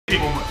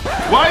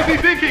Why is he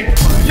thinking?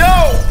 Yo!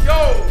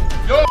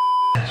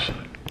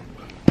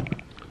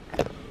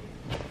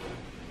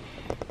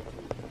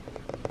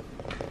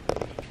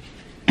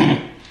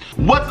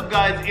 What's up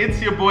guys,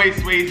 it's your boy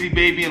Swayze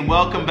baby and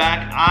welcome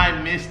back.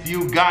 I missed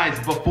you guys.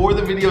 Before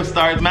the video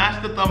starts, smash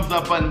the thumbs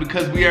up button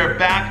because we are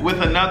back with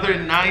another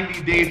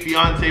 90-day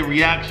fiance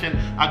reaction.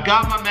 I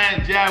got my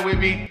man Jad with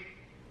me.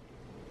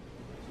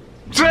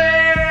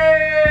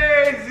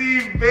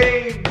 Swayze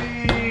baby!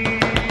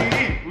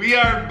 We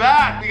are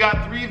back. We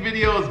got 3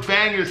 videos,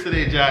 bangers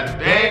today, Jad.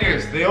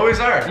 Bangers. They always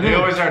are. They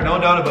always are.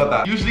 No doubt about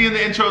that. Usually in the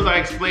intros I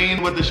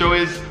explain what the show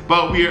is,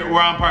 but we're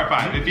on part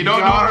 5. If you don't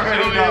know what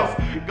the show is,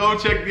 go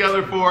check the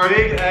other 4.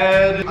 Big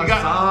Ed,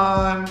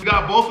 Hassan. We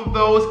got both of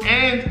those,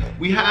 and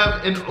we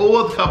have an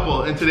old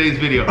couple in today's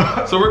video.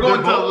 So we're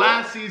going to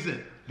last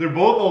season. They're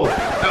both old.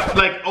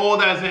 Like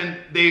old as in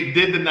they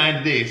did the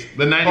 90 days.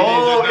 The 90 days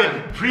are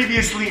done.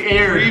 Previously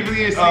aired.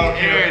 Previously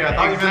aired. I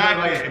thought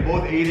exactly. You meant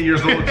like both 80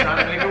 years old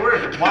trying to make it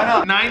work. Why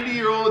not?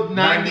 90-year-old,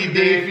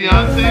 90-day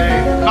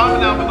fiance.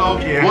 Comment down below.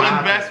 Yeah. We'll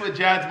invest with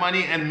Jad's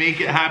money and make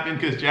it happen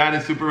because Jad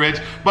is super rich.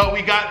 But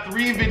we got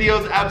 3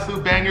 videos,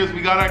 absolute bangers.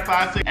 We got our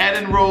classic Ed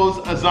and Rose,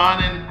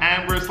 Azan and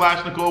Amber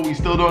 / Nicole. We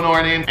still don't know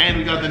our name. And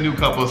we got the new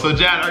couple. So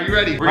Jad, are you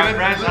ready? My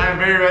friends, I am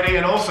very ready.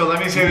 And also, let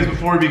me say this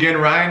before we begin.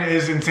 Ryan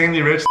is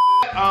insanely rich.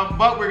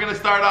 But we're gonna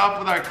start off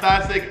with our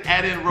classic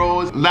Ed and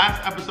Rose.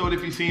 Last episode,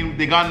 if you've seen,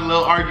 they got in a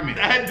little argument.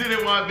 Ed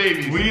didn't want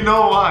babies. We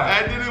know why.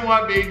 Ed didn't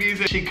want babies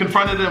and she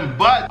confronted him,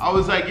 but I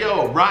was like,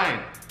 yo, Ryan,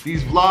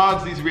 these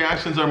vlogs, these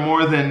reactions are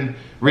more than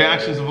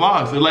reactions of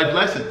vlogs. They're life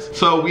lessons.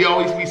 So we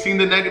seen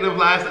the negative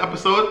last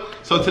episode.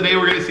 So today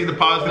we're gonna see the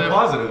positive. The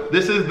positive.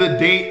 This is the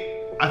date,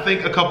 I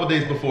think a couple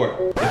days before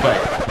the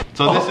fight.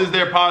 So this is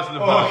their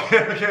positive vlog.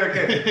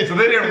 Okay. So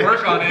they didn't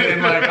work on it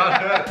and like,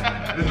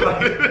 it's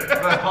like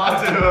the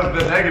positive of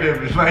the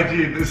negative. It's like,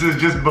 gee, this is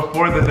just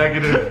before the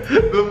negative.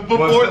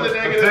 Before the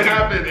negative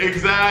happened,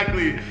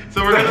 exactly.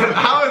 So we're gonna.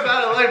 How is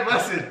that a life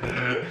lesson?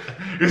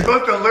 You're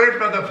supposed to learn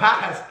from the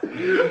past.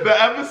 The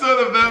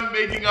episode of them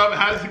making up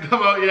hasn't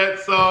come out yet,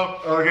 so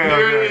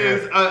here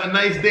is a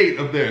nice date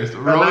of theirs.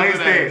 A nice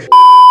date.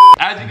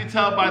 As you can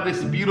tell by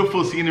this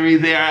beautiful scenery,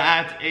 they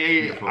are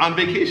on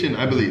vacation,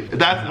 I believe.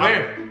 That's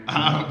where?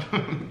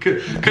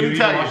 Couldn't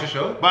tell you. Watch the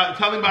show? But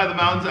telling by the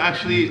mountains,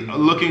 actually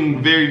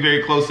looking very,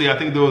 very closely. I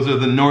think those are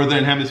the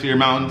northern hemisphere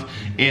mountains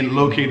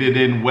located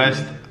in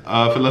West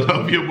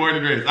Philadelphia, born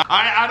and raised.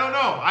 I don't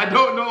know. I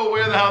don't know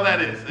where the hell that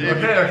is.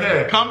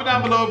 Okay. Comment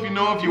down below if you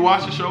know, if you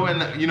watch the show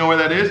and you know where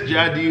that is.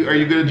 Jad, are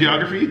you good at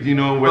geography? Do you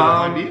know where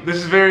that might be? This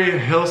is very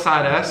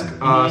hillside-esque.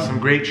 Some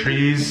great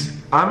trees.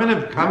 I'm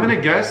gonna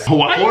guess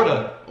Hawaii?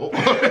 Florida.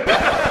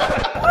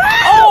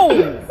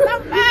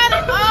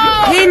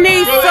 He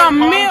needs some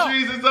milk.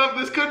 Trees and stuff.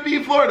 This could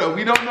be Florida.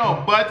 We don't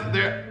know, but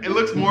it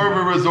looks more of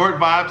a resort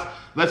vibes.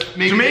 Let's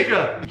maybe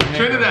Jamaica.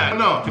 Trinidad.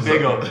 No,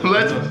 Tobago. So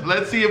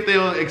let's see if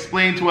they'll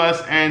explain to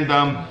us. And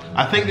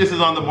I think this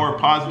is on the more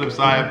positive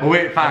side. Oh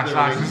wait, facts.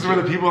 This is where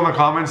the people in the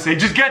comments say,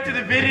 "Just get to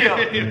the video."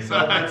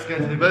 So let's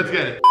get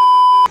it.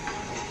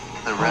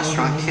 The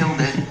restaurant killed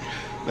it.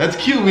 That's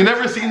cute. We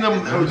never seen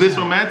them this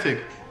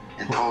romantic.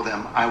 And told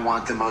them, I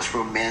want the most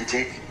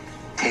romantic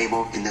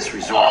table in this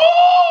resort.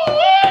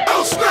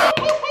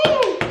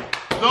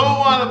 Don't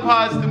want to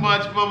pause too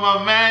much, but my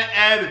man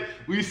Ed,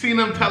 we've seen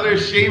him tell her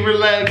shave her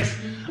legs,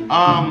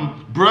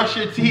 brush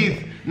your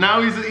teeth.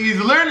 Now he's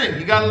learning.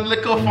 He got a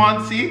little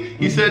fancy.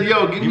 He said,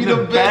 yo, give me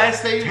the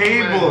best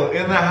table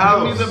in the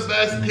house. Give me the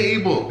best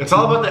table. It's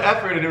all about the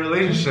effort in a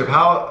relationship.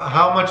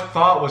 How much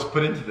thought was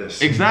put into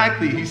this.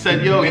 Exactly. He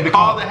said, yo, he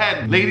called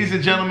ahead. Ladies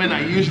and gentlemen,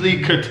 I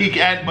usually critique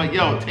Ed, but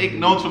yo, take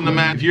notes from the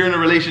man. If you're in a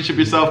relationship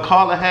yourself,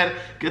 call ahead,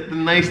 get the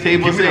nice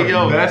table, say,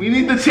 yo, we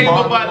need the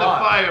table by the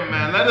fire,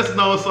 man. Let us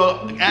know.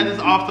 So Ed is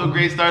off to a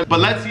great start,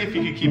 but let's see if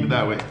you can keep it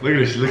that way. Look at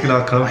her, she's looking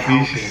all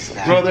comfy.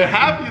 Bro, they're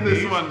happy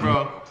this one,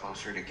 bro.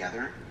 Closer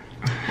together.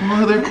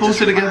 Oh, they're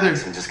closer together.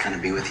 And just kind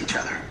of be with each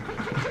other.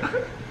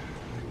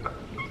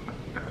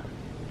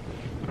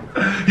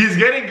 He's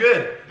getting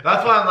good.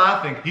 That's why I'm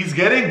laughing. He's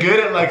getting good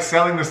at like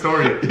selling the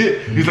story.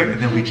 He's like, and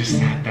then we just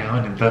sat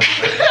down and done.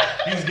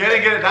 He's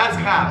getting good at that's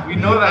cap. We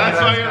know that.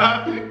 That's why you're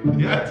laughing.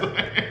 Yeah. That's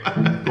why you're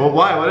laughing. Well,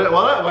 why?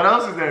 What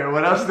else is there?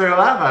 What else is there to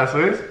laugh at,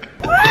 Swiss?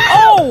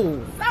 Oh!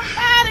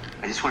 I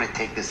just want to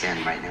take this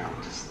in right now.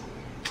 Just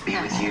be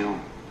with you.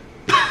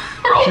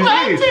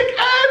 Romantic,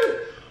 Ed!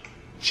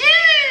 Jeez!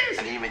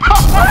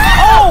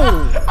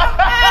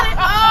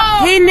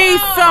 He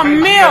needs some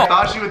milk. I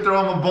thought she would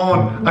throw him a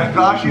bone. I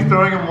thought she's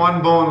throwing him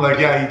one bone. Like,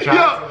 yeah, he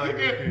tried to like...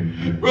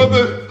 Bro,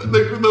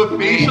 the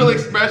facial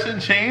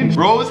expression changed.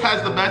 Rose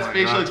has the best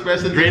facial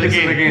expression in the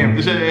game.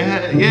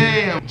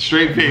 Yeah.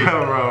 Straight face.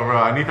 Bro.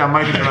 I need that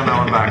mic to turn on that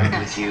one back.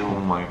 With you. Oh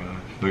my god.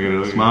 Look at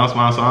it. Smile,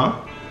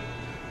 smile.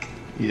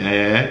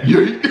 Yeah. Thank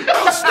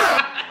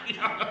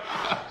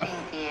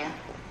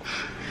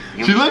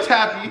you. She looks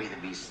happy.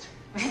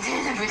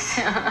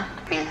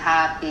 Feel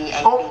happy.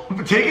 Oh,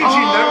 take it. She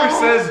never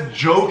says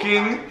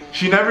joking.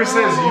 She never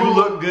says you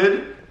look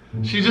good.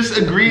 She just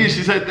agreed.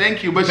 She said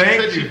thank you, but she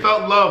said she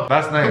felt love.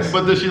 That's nice.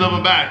 But does she love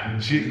him back?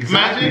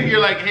 Imagine you're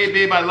like, hey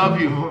babe, I love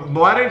you.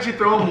 Why didn't she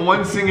throw him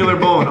one singular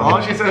bone?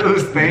 All she said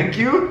was thank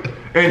you.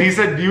 And he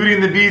said Beauty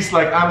and the Beast,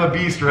 like, I'm a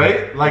beast,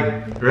 right? Like,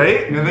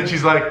 right? And then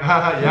she's like,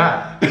 haha,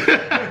 yeah.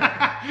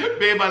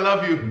 Babe, I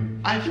love you.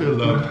 I feel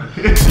loved.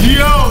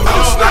 Yo,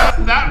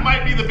 that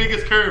might be the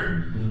biggest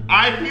curve.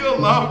 I feel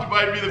loved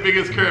might be the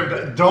biggest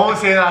curve. Don't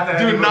say that to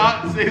anyone. Do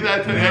not say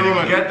that to anyone.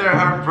 They will get their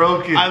heart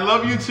broken. I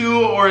love you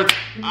too, or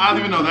I don't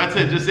even know. That's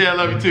it. Just say I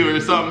love you too, or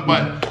something.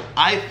 But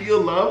I feel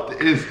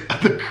loved is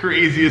the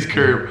craziest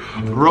curve.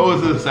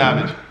 Rose is a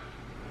savage.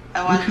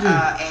 I want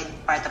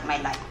a part of my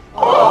life.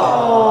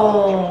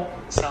 Oh.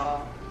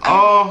 So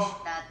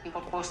that you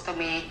proposed to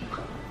me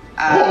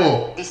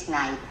this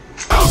night.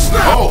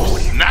 Oh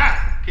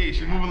snap! Okay,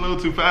 she's moving a little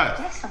too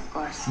fast. Yes, of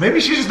course. Maybe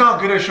she's just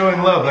not good at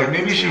showing love. Like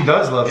maybe she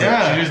does love you.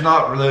 Yeah. She's just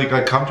not really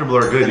like comfortable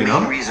or good, you know?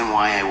 The main reason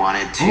why I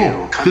wanted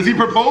to Does he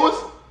propose?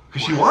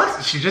 Because she wants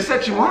it. She just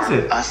said she wants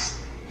it. us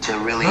to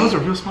really That was a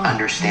real smile.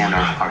 understand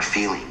our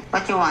feeling.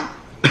 What you want?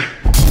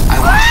 I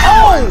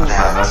want someone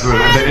that That's where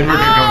the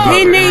immigrant comes up.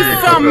 He needs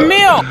some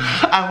milk.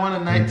 I want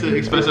a night to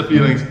express her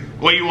feelings.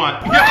 What do you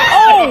want? Yo,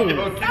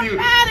 can you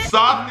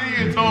soften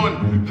your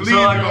tone, please?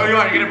 So like, what do you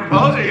want? Are you gonna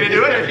propose or are you gonna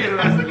do it?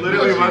 That's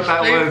literally what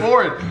that was.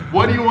 Straightforward.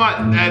 What do you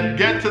want? And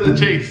get to the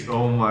chase.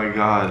 Oh my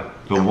god.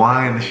 The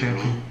wine, the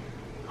champagne.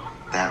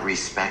 that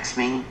respects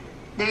me.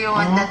 Do you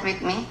want that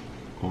with me?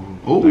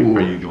 Oh. Like,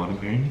 are you going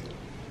to marry me?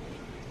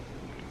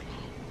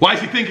 Why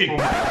is he thinking?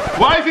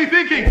 Why is he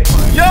thinking?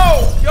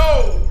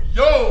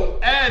 Yo,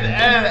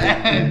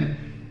 Ed.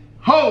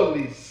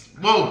 Holy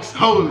smokes,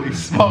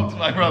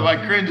 my brother. My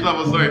cringe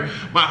level, sorry.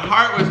 My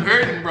heart was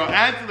hurting, bro.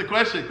 Answer the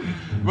question.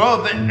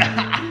 Bro,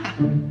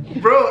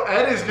 Bro,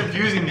 Ed is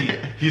confusing me.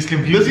 He's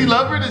confusing. Does he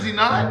love her? Does he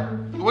not?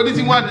 What does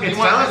he want? Does It he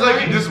want sounds like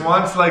he just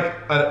wants like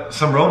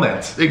some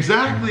romance.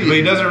 Exactly. But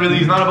he doesn't really,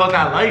 he's not about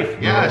that life.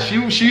 Bro. Yeah,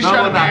 she's Not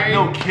trying to about that. marry.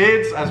 No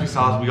kids, as we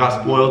saw, we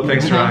got spoiled.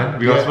 Thanks, Ryan.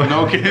 We got spoiled.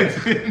 No kids.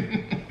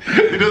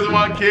 He doesn't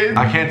want kids.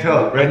 I can't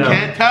tell right now.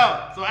 Can't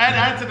tell. So Ed,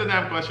 answer the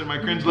damn question. My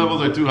cringe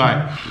levels are too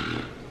high.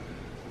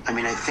 I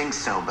mean, I think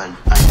so, but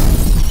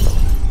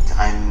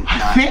I'm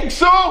not Think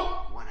so?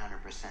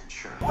 100%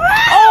 sure.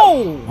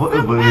 Oh!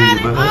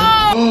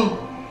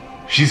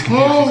 She's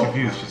confused. She's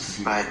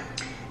confused. But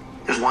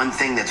there's one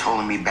thing that's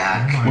holding me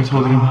back, What's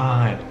holding him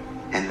behind?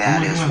 and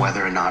that is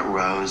whether or not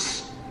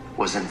Rose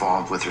was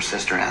involved with her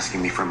sister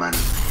asking me for money.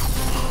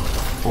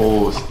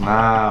 Oh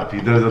snap!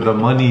 The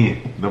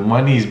money. The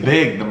money's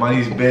big. The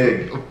money's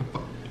big.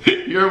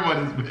 Your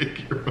money's big.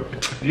 You're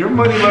right. Your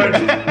money large.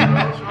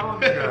 What's wrong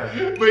with you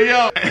guys? But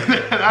yo,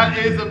 that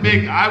is a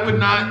big. I would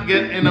not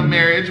get in a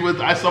marriage with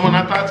someone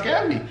I thought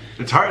scammed me.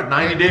 It's hard.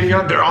 90 Day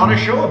Fiancé. They're on a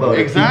show about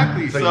it.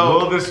 Exactly. It's like, So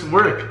will this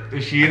work?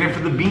 Is she in it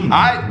for the beans?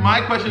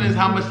 my question is,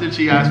 how much did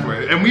she ask for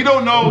it? And we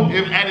don't know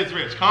if Ed is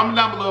rich. Comment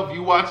down below if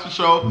you watch the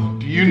show.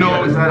 Do you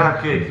know? Does Ed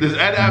have cake? Does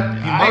Ed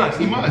have?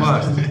 He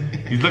must.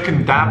 He's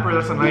looking dapper.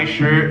 That's a nice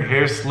shirt.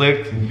 Hair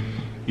slicked.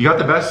 You got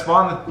the best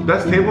spot, the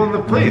best table in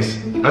the place.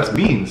 That's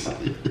beans.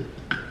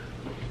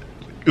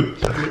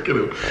 Look at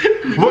him.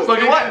 Look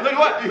at what? Look at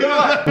what? Look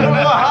at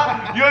what?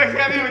 Huh? You guys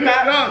can't even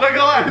that. No, Look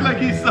at what? Like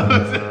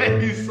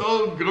he's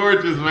so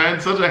gorgeous, man.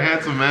 Such a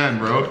handsome man,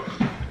 bro.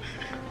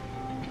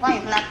 Why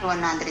not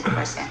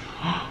 100%?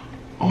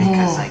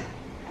 Because, like,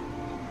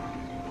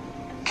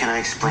 can I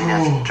explain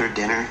after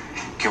dinner?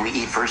 Can we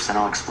eat first and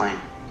I'll explain?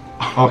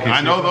 Okay,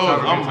 I know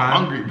those. I'm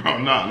time. hungry, bro.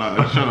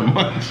 No. He's trying to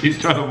munch. He's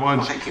trying to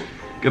munch. Thank you.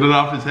 Get it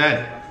off his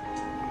head.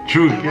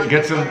 True. I want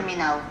Get you to some. tell me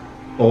now.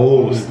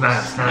 Oh,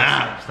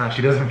 snap.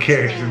 She doesn't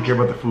care. She doesn't care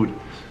about the food.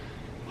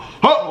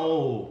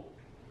 Oh.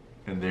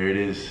 And there it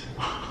is.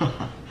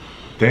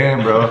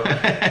 Damn, bro.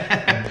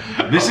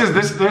 There's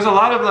a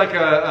lot of like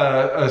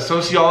a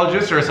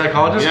sociologist or a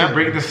psychologist can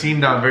break the scene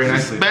down very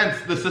nicely.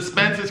 The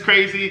suspense is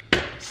crazy.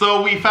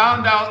 So we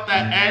found out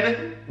that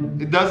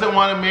Ed doesn't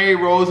want to marry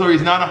Rose, or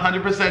he's not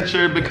 100%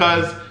 sure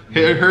because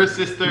her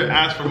sister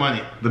asked for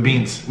money. The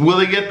beans. Will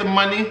he get the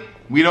money?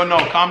 We don't know.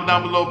 Comment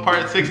down below.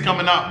 Part 6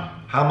 coming up.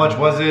 How much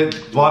was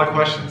it? A lot of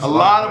questions. A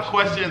lot of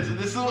questions.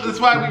 This is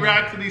why we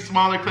react to these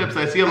smaller clips.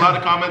 I see a lot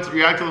of comments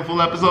react to the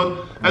full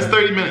episode. That's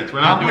 30 minutes.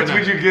 We're not doing that. How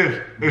much would you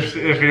give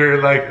if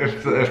you're like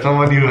if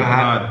someone you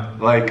had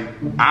like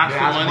ask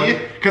for money?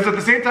 Because at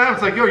the same time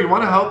it's like, yo, you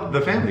want to help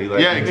the family.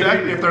 Like, yeah,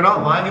 exactly. If they're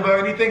not lying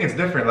about anything, it's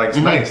different. Like it's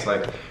nice.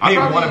 Like, hey,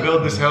 we want to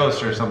build this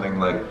house or something.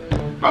 Like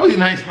probably a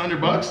nice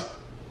 $100.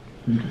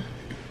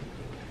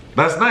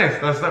 That's nice.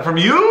 That's not from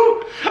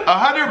you.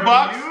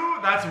 $100.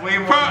 That's way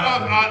more.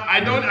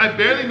 I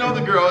barely know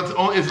the girl.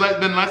 It's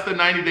been less than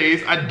 90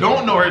 days. I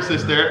don't know her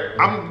sister.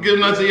 I'm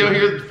giving us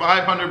here's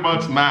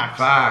 $500 max.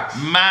 Facts.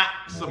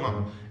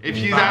 Maximum. If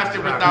she's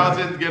asking for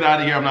thousands, get out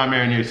of here. I'm not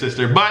marrying your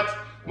sister. But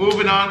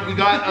moving on, we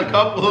got a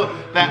couple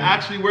that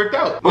actually worked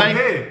out. Like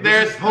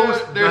this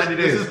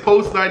is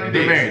post 90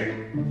 days.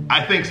 Married.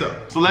 I think so.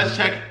 So let's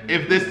check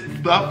if this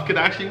stuff could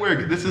actually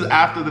work. This is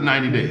after the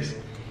 90 days.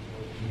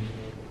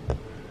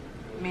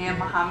 Me and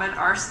Muhammad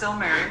are still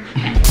married.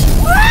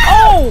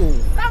 Oh!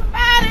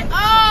 Somebody!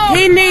 Oh!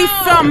 He needs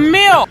some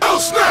milk!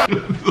 What's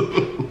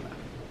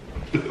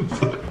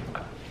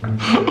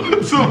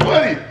so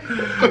funny?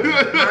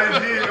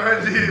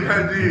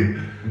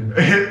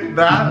 RG.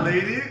 That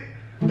lady,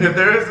 if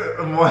there's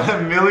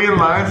 1,000,000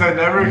 lines I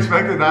never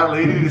expected that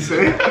lady to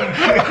say,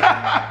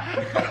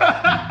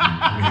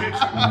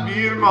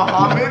 me and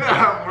Muhammad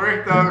have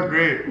worked out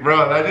great.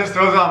 Bro, that just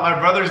throws out. My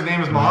brother's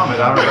name is Muhammad.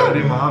 I don't know the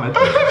name Muhammad.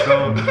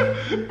 So,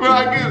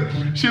 bro,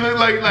 she looked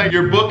like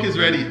your book is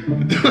ready.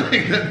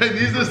 Like,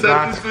 these are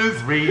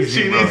sentences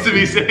crazy, she needs to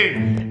be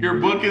saying. Your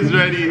book is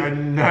ready. I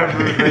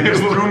never, it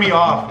just threw me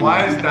off.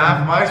 Why is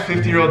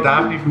 50-year-old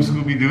Daphne from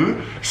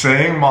Scooby-Doo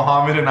saying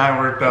Muhammad and I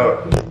worked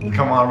out?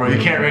 Come on, bro,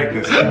 you can't write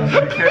this. You can't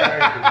write this.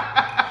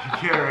 You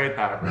can't write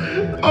that, bro.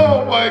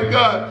 Oh my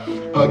God.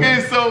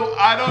 Okay, so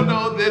I don't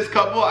know this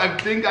couple. I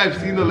think I've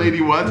seen the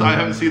lady once. I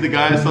haven't seen the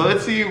guy. So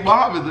let's see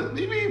Muhammad.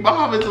 Maybe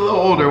Muhammad's a little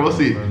older. We'll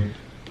see.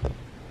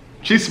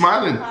 She's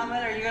smiling.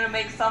 Muhammad, are you gonna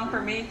make some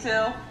for me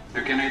too?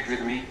 You can eat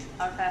with me.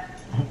 Okay.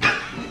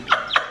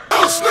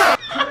 Oh snap!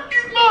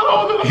 He's not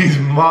old enough. He's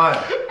mad.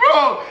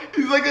 Bro,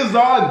 he's like a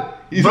Zon.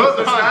 He's Bro, a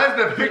this Zon. guy's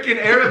the freaking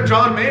Arab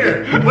John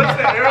Mayer. What's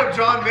the Arab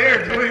John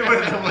Mayer doing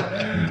with him?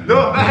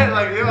 No, man,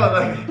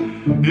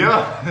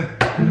 yo.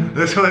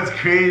 This one's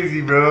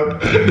crazy, bro.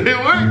 They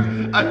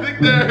worked. I think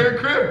they're at her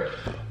crib.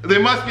 They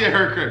must be at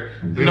her crib.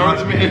 They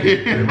must be.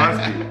 They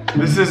must be.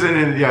 This isn't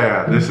in,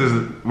 yeah. This is,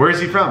 where is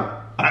he from?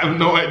 I have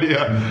no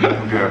idea.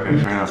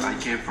 Okay, fair enough. I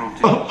came from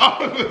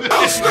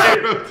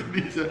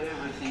Tunisia.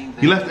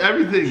 He left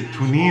everything.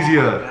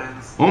 Tunisia.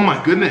 Oh my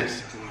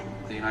goodness.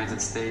 the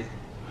United States.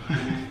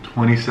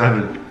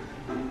 27.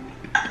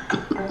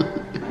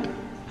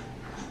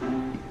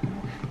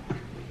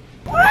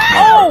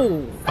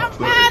 Oh!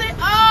 Somebody!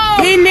 Oh!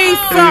 He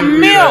needs some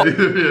milk! This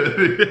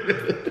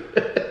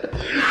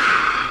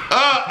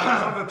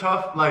one's a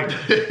tough, like,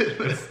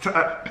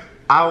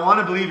 I want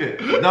to believe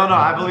it. No,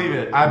 I believe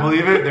it. I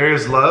believe it. There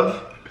is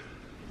love.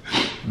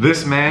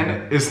 This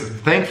man is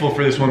thankful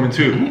for this woman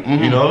too.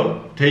 You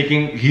know,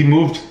 he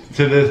moved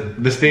to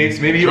the States.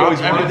 Maybe he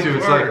always wanted to.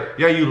 It's like,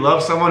 yeah, you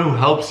love someone who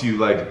helps you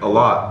like a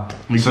lot.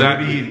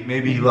 Exactly. So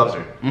maybe he loves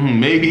her.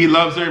 Maybe he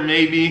loves her.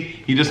 Maybe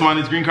he just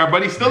wanted his green card,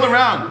 but he's still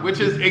around, which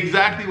is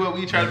exactly what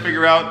we try to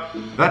figure out.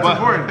 That's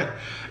important.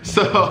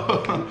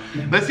 So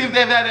let's see if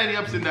they've had any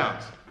ups and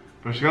downs.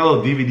 Bro, she got a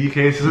little DVD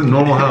case. This is a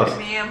normal house.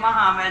 Me and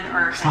Muhammad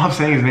are. Stop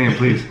saying his name,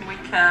 please. We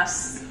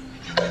kiss.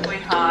 We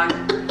hug.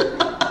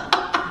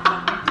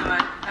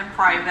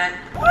 Private.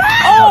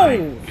 Oh!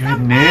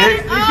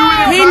 Goodness.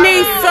 He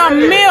needs some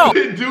milk!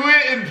 They do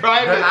it in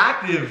private. They're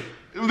active.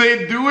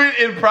 They do it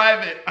in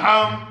private.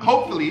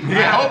 Hopefully.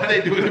 I hope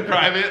they do it in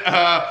private.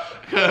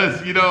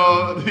 Because, you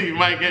know, you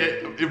might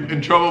get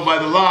in trouble by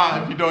the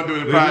law if you don't do it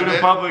in They private. do it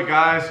in public,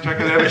 guys. Check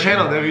out their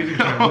channel. Their YouTube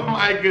channel. Oh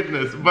my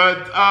goodness.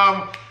 But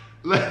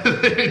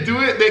they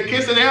do it, they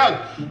kiss and they hug.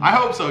 I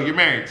hope so. You're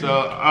married.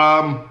 So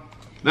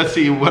let's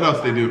see what else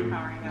they do.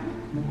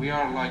 We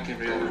are like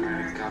every other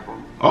married couple.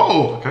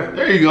 Oh, okay.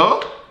 There you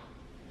go.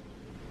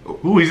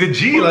 Ooh, he's a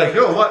G. Like,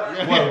 yo, what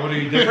are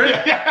you different?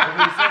 What are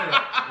you saying?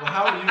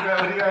 Well, what do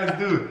you guys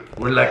do?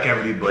 We're like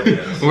everybody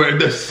else. We're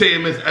the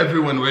same as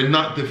everyone. We're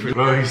not different.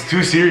 Bro, he's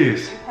too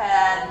serious. We've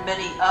had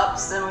many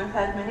ups and we've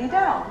had many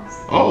downs.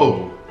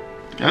 Oh,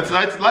 that's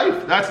life.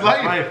 That's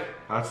life.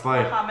 That's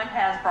life. Muhammad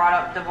has brought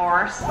up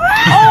divorce.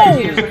 Oh!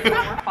 Years ago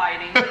we're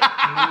fighting.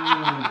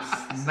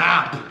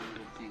 Snap.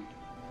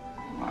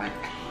 Like,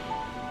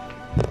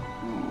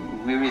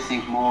 we will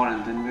think more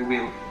and then we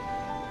will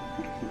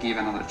give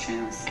another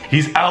chance.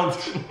 He's out.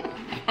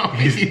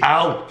 He's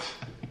out.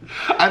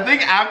 I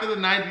think after the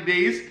 90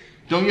 days,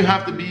 don't you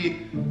have to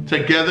be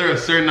together a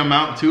certain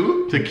amount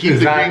too to keep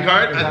the green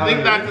card? I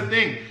think that's the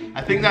thing.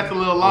 I think that's a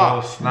little law.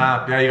 Oh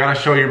snap! Yeah, you gotta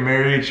show you're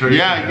married. You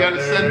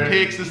gotta send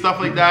pics and stuff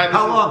like that.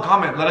 How long?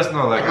 Comment. Let us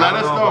know. Like, let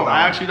us know.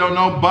 I actually don't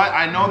know, but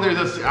I know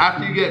there's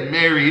after you get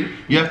married,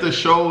 you have to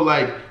show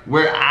like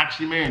we're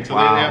actually married. So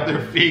they have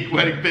their fake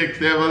wedding pics.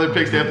 They have other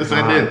pics they have to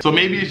send in. So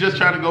maybe he's just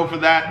trying to go for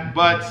that.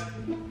 But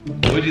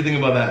what do you think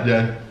about that,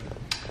 Jen?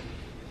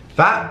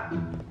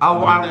 I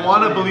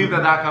want to believe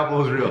that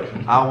couple is real.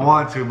 I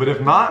want to, but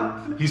if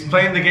not, he's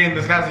playing the game.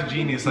 This guy's a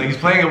genius. Like, he's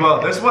playing it well.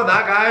 This one,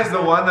 that guy's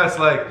the one that's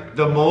like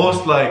the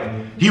most like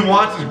he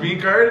wants his green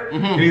card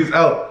and he's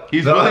out.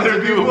 He's the willing other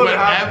to do people whatever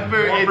have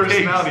more it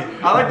takes. personality.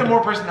 I like the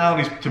more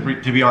personalities to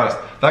be honest.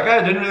 That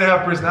guy didn't really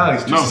have personality.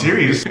 He's too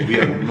serious. We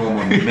have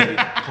normal.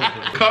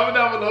 Comment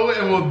down below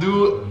and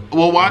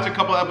we'll watch a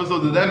couple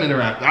episodes of them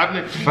interact.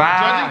 Judging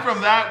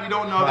from that, we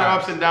don't know their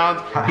ups and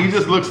downs. He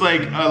just looks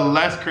like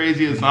less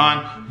crazy as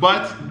on.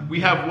 But we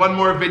have one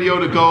more video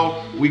to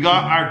go. We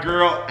got our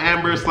girl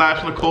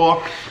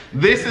Amber/Nicole.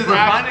 We're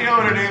finding out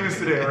what her name is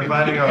today. We're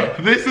finding out.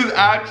 This is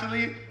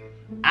actually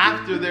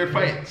after their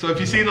fight. So if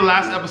you see in the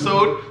last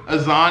episode,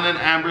 Azan and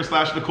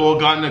Amber/Nicole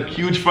got in a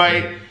huge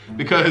fight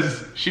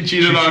because she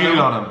cheated on him.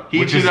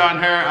 He cheated on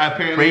her,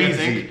 apparently.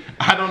 Crazy.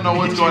 I don't know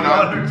what's going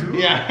on. Her too?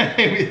 Yeah.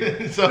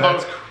 So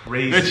that's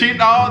crazy. they're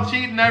cheating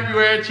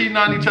everywhere, cheating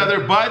on each other.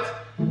 But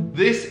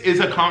this is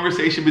a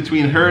conversation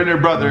between her and her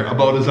brother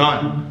about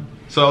Azan.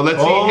 So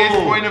let's see his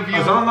point of view.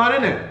 Azan's not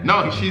in it.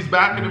 No, she's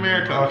back in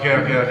America.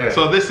 Okay.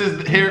 So this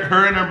is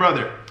her and her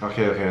brother.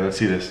 Okay, let's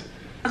see this.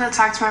 I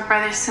talked to my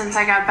brother since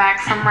I got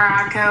back from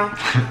Morocco.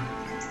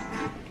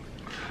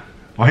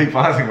 Why are you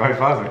pausing?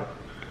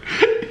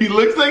 He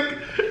looks like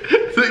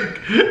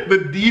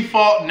the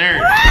default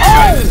nerd.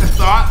 I just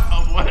thought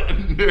of what a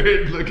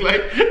nerd looked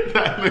like.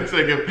 That looks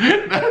like him.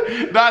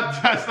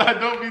 I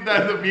don't mean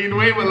that in a mean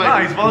way, but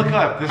like. No, he's well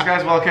kept. This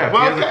guy's well kept.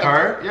 He has a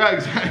car. Yeah,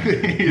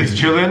 exactly. He's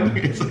chilling.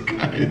 He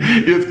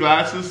has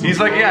glasses. He's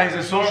like, he's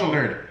a social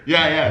nerd.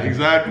 Yeah,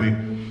 exactly.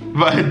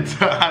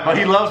 But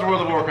he loves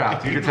World of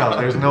Warcraft. You can tell.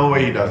 There's no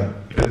way he doesn't.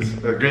 It's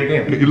a great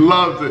game. He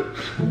loves it.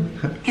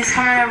 He's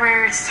coming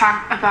over to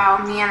talk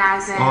about me and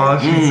Azin. Oh,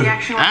 He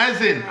actually wants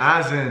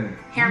Azin.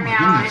 to hear me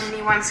out, and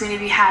he wants me to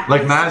be happy.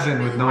 Like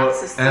Mazin with no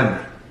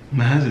M.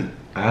 Mazin.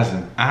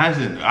 Azin.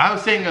 I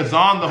was saying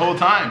Azan the whole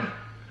time.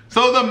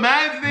 So the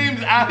man's name's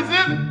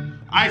Azin?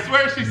 I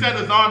swear she said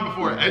Azan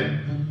before.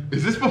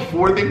 Is this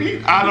before they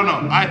meet? I don't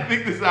know. I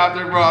think this is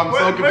after, bro. I'm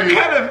so confused.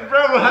 What kind of,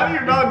 bro, how do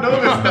you not know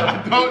this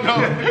stuff? I don't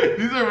know.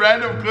 These are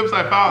random clips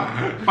I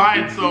found.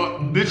 Fine, so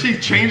did she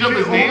change up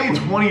his name?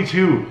 She's only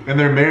 22 and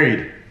they're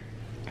married.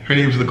 Her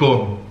name's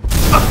Nicole.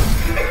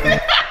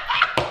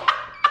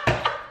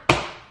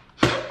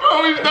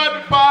 Bro, we've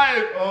done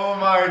 5. Oh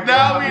my god.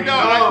 Now we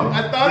know.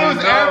 I thought it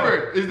was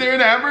Amber. Is there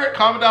an Amber?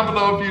 Comment down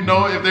below if you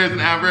know if there's an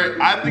Amber.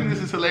 I think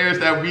this is hilarious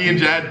that we and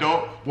Jad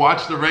don't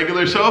watch the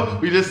regular show.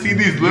 We just see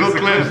these little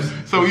clips.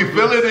 So we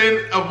fill it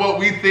in of what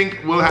we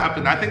think will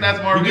happen. I I think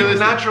that's more realistic.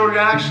 Natural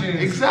reactions.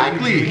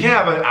 Exactly. You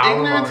can't have an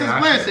hour. Ignorance is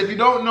bliss. If you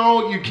don't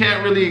know, you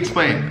can't really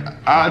explain.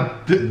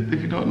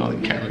 If you don't know,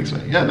 you can't really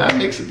explain. Yeah, that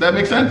makes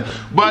sense.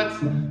 But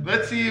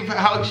let's see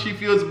how she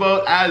feels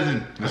about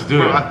Azin. Let's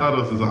do it. I thought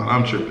it was Azan.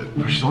 I'm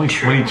tripping. She's only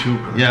 22,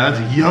 bro. Yeah,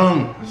 that's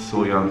young. That's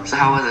so young. So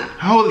how was it?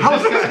 How old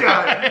is this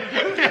guy?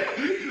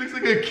 He looks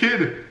like a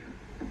kid.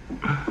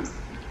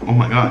 Oh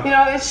my god. You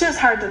know, it's just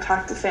hard to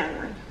talk to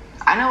family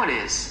I know it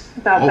is.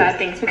 about bad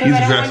things because he's I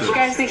don't aggressive. want you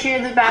guys to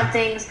hear the bad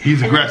things.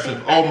 He's and aggressive.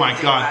 think bad Oh my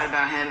things. god. Bad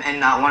about him and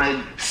not want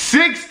to.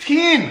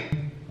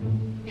 16!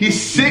 He's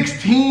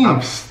 16.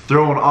 I'm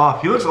thrown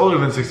off. He looks older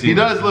than 16. He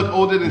does look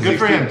older than 16. Good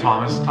for him,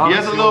 Thomas. He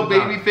has a little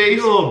baby face. He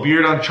has a little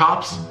beard on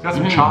chops. Got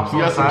some chops on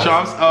He the has some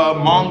sides. chops.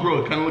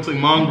 Mongrel. Kind of looks like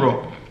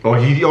Mongrel.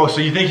 Oh,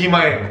 so you think he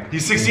might?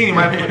 He's 16. He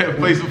might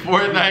play some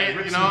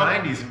Fortnite, you know.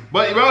 90s.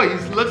 But bro,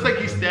 he looks like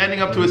he's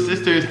standing up to his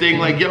sister, saying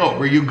like, "Yo,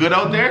 were you good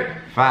out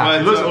there?" Fast.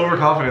 He looks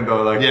overconfident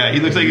though. Like yeah, he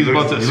looks like he's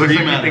about to scream looks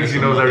like at he thinks her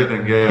he knows or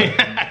something.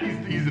 everything.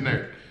 Yeah. He's a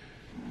nerd.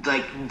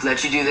 Like,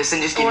 let you do this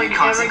and just give Or me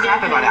constant never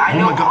crap get about it. I Oh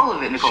know my God. all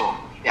of it, Nicole.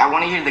 Yeah, I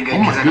want to hear the good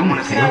because I don't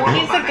want to say the No, horrible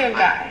he's a about good it.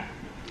 guy.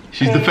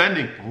 She's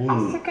defending.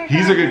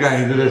 He's a good guy.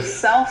 He did He's this.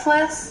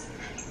 selfless.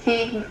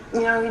 He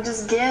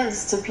just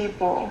gives to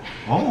people.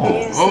 Oh.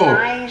 He's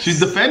nice. She's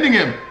defending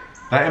him.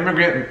 That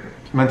immigrant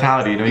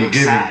mentality. You know, you Looks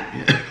give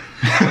sad.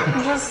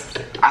 Just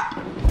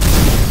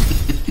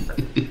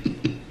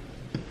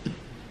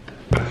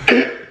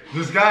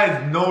This guy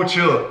is no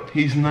chill.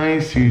 He's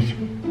nice. He's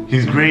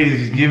great.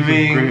 He's a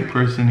giving. great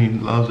person. He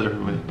loves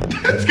everybody.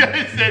 This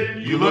guy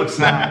said, "You look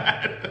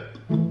sad."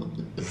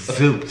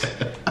 Souped.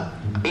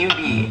 You'd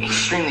be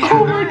extremely I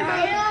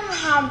happy. am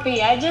happy.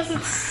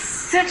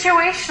 It's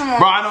situational.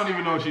 Bro, I don't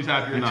even know if she's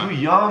happy or They're not. too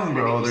young,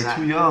 bro. They're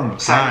too young.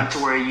 Sad to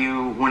where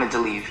you wanted to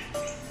leave.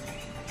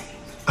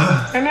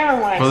 I never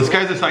wanted Well, this to.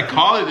 guy's a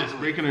psychologist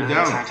breaking her The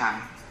entire down.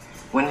 time.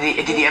 When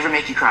did he ever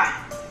make you cry?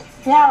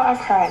 Yeah, I've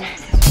cried.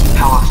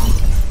 How often?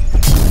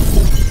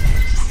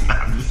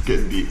 I'm just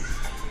getting deep.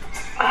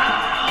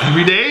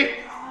 Every day?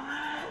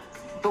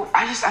 But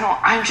I'm just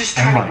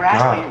trying my to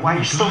grasp God. why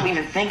you're still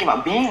even thinking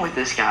about being with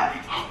this guy.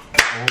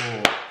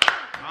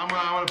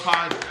 I want to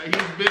pause.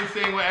 He's been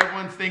saying what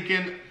everyone's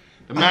thinking.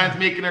 The man's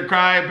making her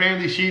cry.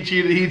 Apparently she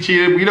cheated, he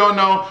cheated. We don't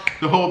know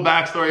the whole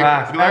backstory.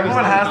 Facts.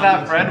 Everyone has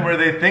that friend where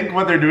they think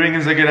what they're doing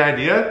is a good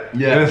idea.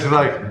 Yeah. And it's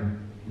like,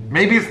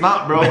 maybe it's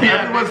not, bro.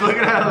 Yeah. Everyone's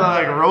looking at it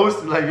like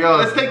roast, like, yo.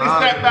 Let's take a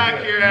step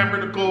back here,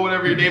 Amber, Nicole,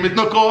 whatever your name is.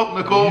 Nicole,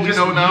 we know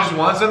You now. just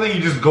want something,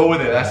 you just go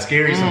with it. That's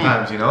scary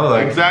sometimes, you know?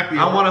 Like, Exactly.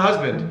 I want a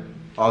husband.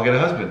 I'll get a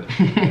husband.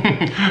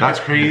 That's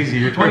crazy.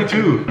 You're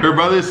 22. Her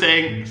brother's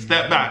saying,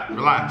 step back,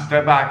 relax.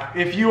 Step back.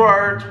 If you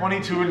are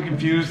 22 and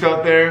confused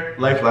out there,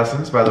 life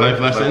lessons, by the way. Life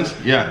lessons,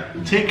 yeah.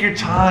 Take your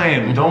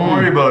time. Don't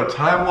worry about it.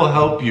 Time will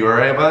help you, all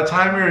right? By the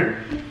time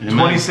you're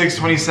 26,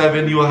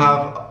 27, you will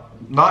have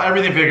not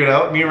everything figured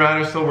out. Me and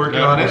Ryan are still working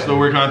on We're it. still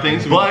working on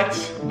things. But,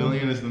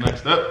 billion is the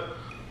next step.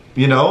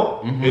 you know,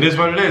 it is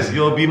what it is.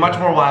 You'll be much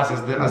more wise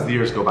as the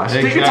years go by.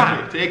 So take your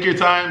time. Take your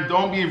time.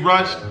 Don't be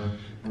rushed.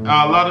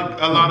 A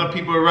lot of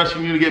people are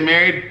rushing you to get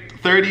married.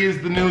 30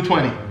 is the new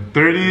 20.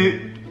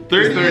 30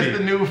 30 is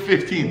the new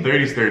 15.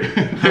 30 is 30.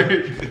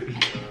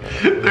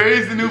 30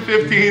 is the new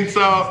 15.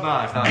 So It's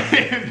not.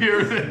 if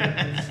you're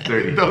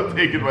 30. don't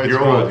take it by You're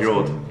surprise. old, you're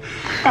old.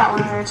 That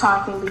when we were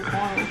talking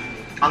before.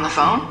 On the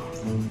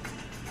phone?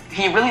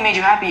 He really made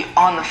you happy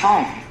on the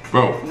phone.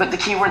 Bro. But the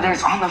key word there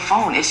is on the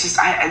phone. It's just,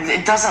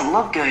 it doesn't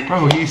look good.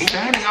 Bro, he's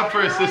standing up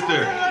for his sister.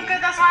 It doesn't look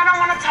good, that's why I don't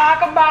want to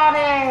talk about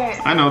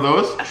it. I know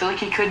those. I feel like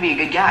he could be a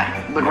good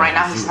guy, but right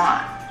now he's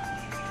not.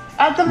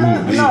 At the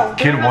moment, no.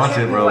 Kid wants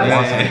it, bro. He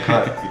wants it to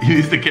cut. He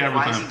needs the camera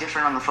Why is time. he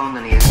different on the phone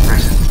than he is in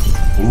person?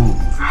 Ooh.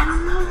 I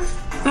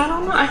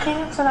don't know. I can't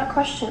answer that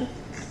question.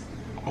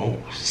 Oh,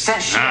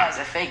 Since she has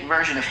a fake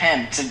version of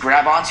him to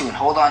grab onto and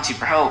hold onto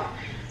for hope,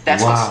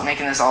 that's what's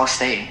making this all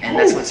stay, and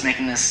that's what's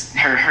making this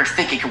her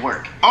think it could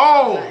work.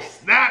 Oh,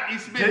 snap!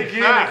 He's been Take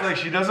it, like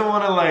she doesn't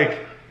want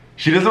to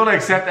she doesn't want to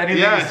accept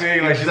anything he's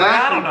saying. Like she's like,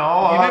 I don't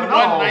know. He did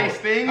one nice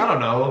thing. I don't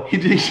know.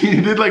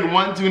 She did like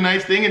 1, 2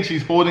 nice thing, and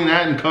she's holding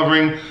that and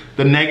covering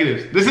the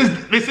negatives. This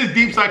is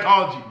deep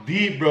psychology.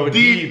 Deep, bro.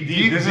 Deep.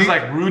 This is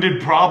like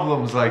rooted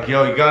problems. Like,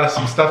 yo, you got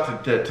some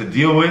stuff to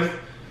deal with.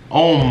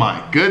 Oh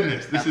my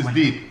goodness, this is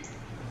deep.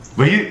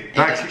 But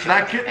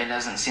that kid, it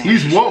doesn't seem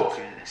he's like woke.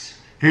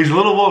 He's a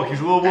little woke. He's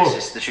a little woke. That's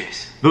just the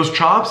truth. Those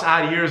chops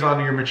add years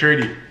onto your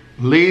maturity.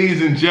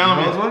 Ladies and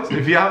gentlemen, those ones?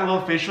 If you have a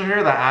little facial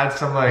hair, that adds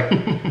some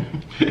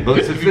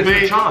it's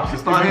the chops.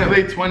 It's not him.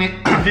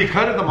 If he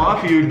cut them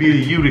off, he would be a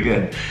Ute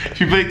again. If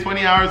you play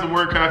 20 hours of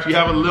Warcraft, you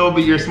have a little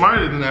bit. You're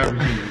smarter than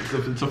average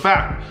human. It's a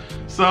fact.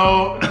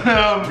 So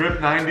rip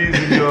 90s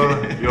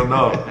and you'll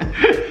know.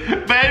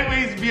 But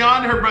anyways,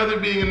 beyond her brother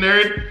being a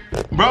nerd,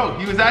 bro,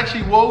 he was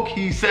actually woke.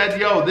 He said,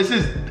 yo, this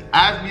is,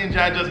 as me and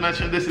Jad just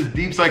mentioned, this is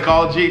deep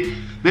psychology.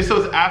 This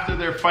was after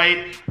their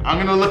fight. I'm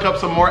gonna look up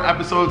some more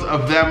episodes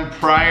of them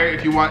prior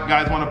if you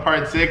guys want a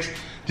part 6.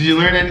 Did you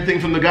learn anything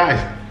from the guys?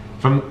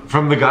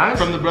 From the guys?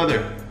 From the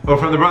brother. Oh,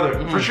 from the brother.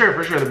 For sure.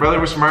 The brother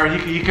was smart.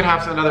 He could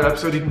have another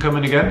episode. He can come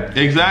in again.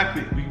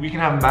 Exactly. We can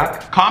have him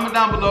back. Comment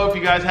down below if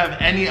you guys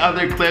have any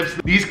other clips.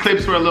 These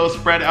clips were a little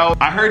spread out.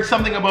 I heard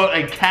something about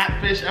a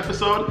catfish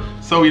episode,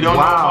 so we don't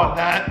know about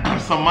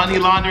that. Some money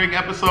laundering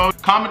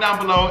episode. Comment down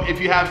below if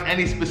you have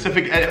any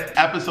specific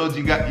episodes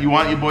you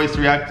want your boys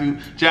to react to.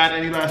 Jad,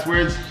 any last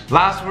words?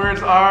 Last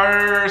words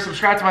are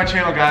subscribe to my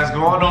channel, guys.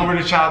 Go on over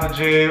to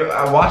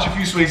CHADWITHAJ. Watch a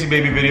few Swayze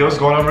Baby videos.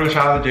 Go on over to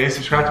CHADWITHAJ.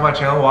 Subscribe to my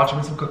channel. Watch him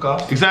in some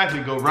cook-offs. Exactly.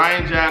 Go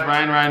Ryan, Jad,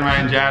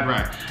 Ryan, Jad,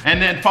 Ryan.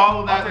 And then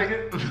follow that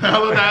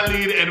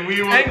lead, and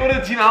we will. And go to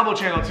the Team Albo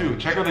channel too.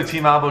 Check out the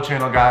Team Albo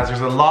channel, guys.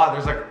 There's a lot.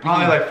 There's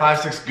probably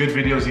 5-6 good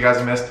videos you guys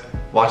have missed.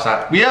 Watch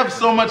that. We have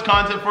so much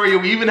content for you.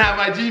 We even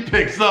have IG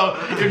pics. So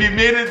if you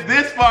made it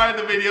this far in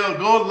the video,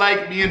 go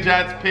like me and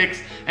Jad's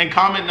pics and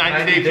comment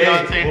 90 Day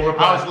Fiance.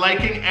 I was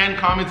liking and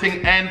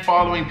commenting and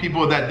following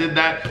people that did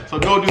that. So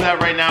go do that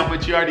right now,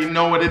 but you already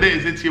know what it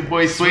is. It's your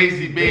boy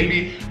Swayze,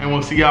 baby. And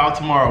we'll see y'all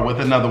tomorrow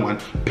with another one.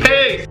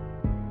 Peace!